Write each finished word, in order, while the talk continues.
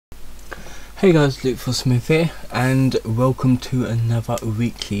Hey guys, Luke for Smith here, and welcome to another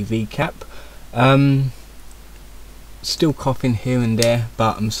weekly recap. Still coughing here and there,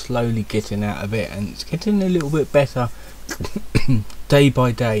 but I'm slowly getting out of it, and it's getting a little bit better day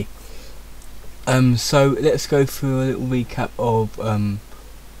by day. So let's go through a little recap of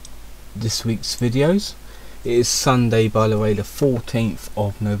this week's videos. It is Sunday, by the way, the 14th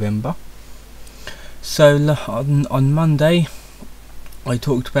of November. So on Monday, I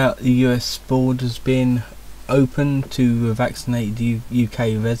talked about the US borders being open to vaccinate the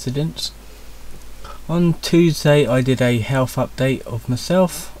UK residents. On Tuesday I did a health update of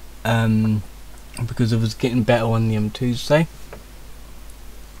myself because I was getting better on the Tuesday.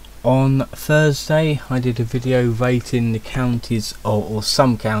 On Thursday I did a video rating the counties or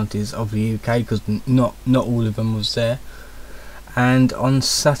some counties of the UK, because not all of them was there. And on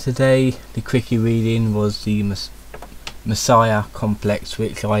Saturday the quickie reading was the Messiah complex,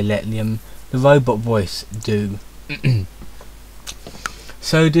 which I let the robot voice do.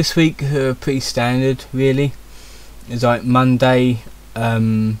 So this week pretty standard really. It's like Monday,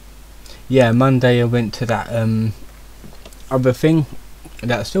 Monday I went to that other thing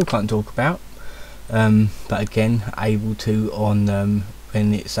that I still can't talk about, but again able to on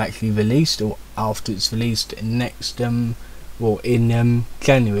when it's actually released, or after it's released next in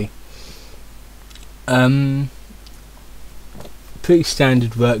January. Pretty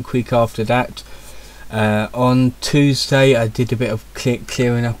standard work week after that. On Tuesday I did a bit of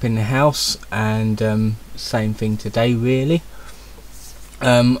clearing up in the house, and same thing today really.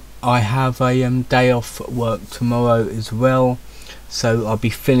 I have a day off work tomorrow as well, so I'll be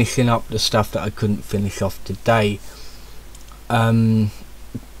finishing up the stuff that I couldn't finish off today. Other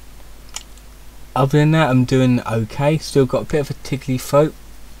than that, I'm doing okay. Still got a bit of a tickly throat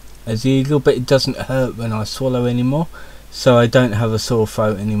as usual, but it doesn't hurt when I swallow anymore, so I don't have a sore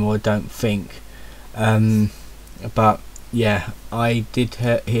throat anymore, I don't think. But yeah, I did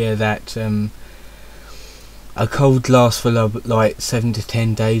hear that a cold lasts for like 7 to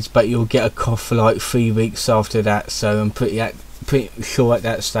 10 days, but you'll get a cough for like 3 weeks after that. So I'm pretty sure at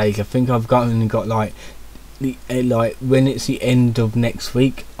that stage. I think I've only got like when it's the end of next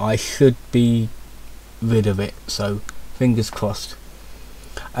week, I should be rid of it. So fingers crossed.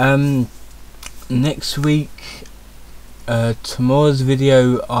 Next week, tomorrow's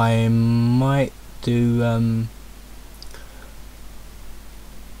video I might do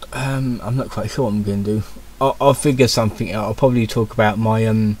I'm not quite sure what I'm going to do. I'll figure something out. I'll probably talk about my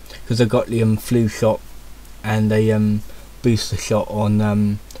because I got the flu shot and a booster shot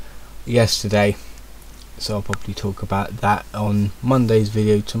on yesterday, so I'll probably talk about that on Monday's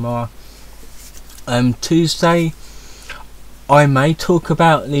video tomorrow. Tuesday I may talk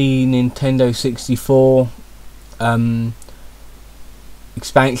about the Nintendo 64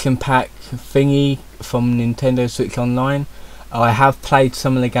 expansion pack thingy from Nintendo Switch Online. I have played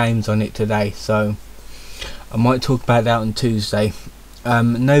some of the games on it today, so I might talk about that on Tuesday.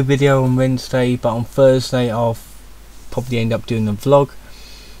 No video on Wednesday, but on Thursday I'll probably end up doing a vlog.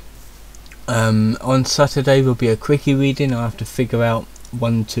 On Saturday will be a quickie reading. I'll have to figure out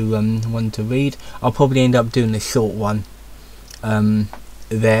one to read. I'll probably end up doing a short one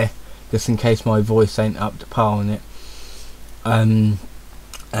there, just in case my voice ain't up to par on it.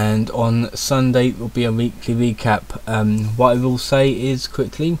 And on Sunday will be a weekly recap. What I will say is,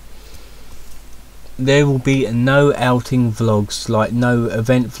 quickly, there will be no outing vlogs, like no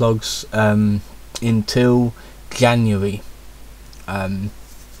event vlogs, until January,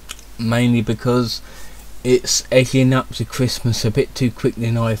 mainly because it's edging up to Christmas a bit too quickly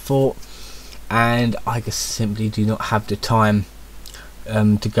than I thought, and I just simply do not have the time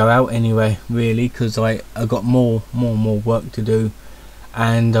to go out anyway really, because I got more work to do,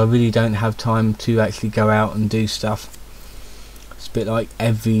 and I really don't have time to actually go out and do stuff. It's a bit like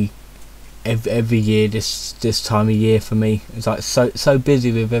every year this time of year for me. It's like so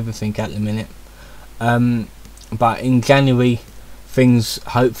busy with everything at the minute. But in January things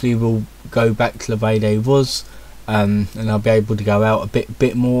hopefully will go back to the way they was, and I'll be able to go out a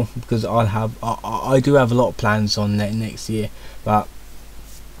bit more, because I do have a lot of plans on that next year, but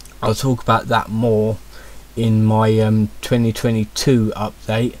I'll talk about that more in my 2022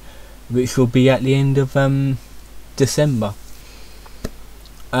 update, which will be at the end of December.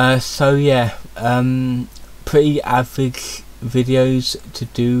 So yeah, pretty average videos to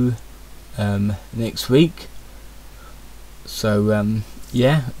do next week. So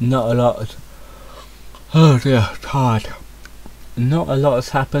yeah, not a lot. Oh dear, tired. Not a lot has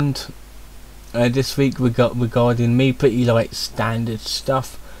happened this week regarding me. Pretty like standard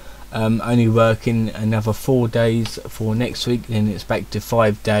stuff. Only working another 4 days for next week, then it's back to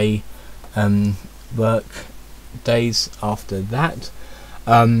 5-day work days after that.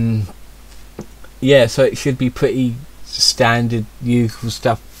 Yeah, so it should be pretty standard usual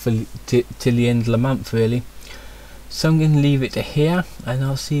stuff for till the end of the month really. So I'm going to leave it to here, and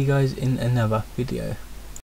I'll see you guys in another video.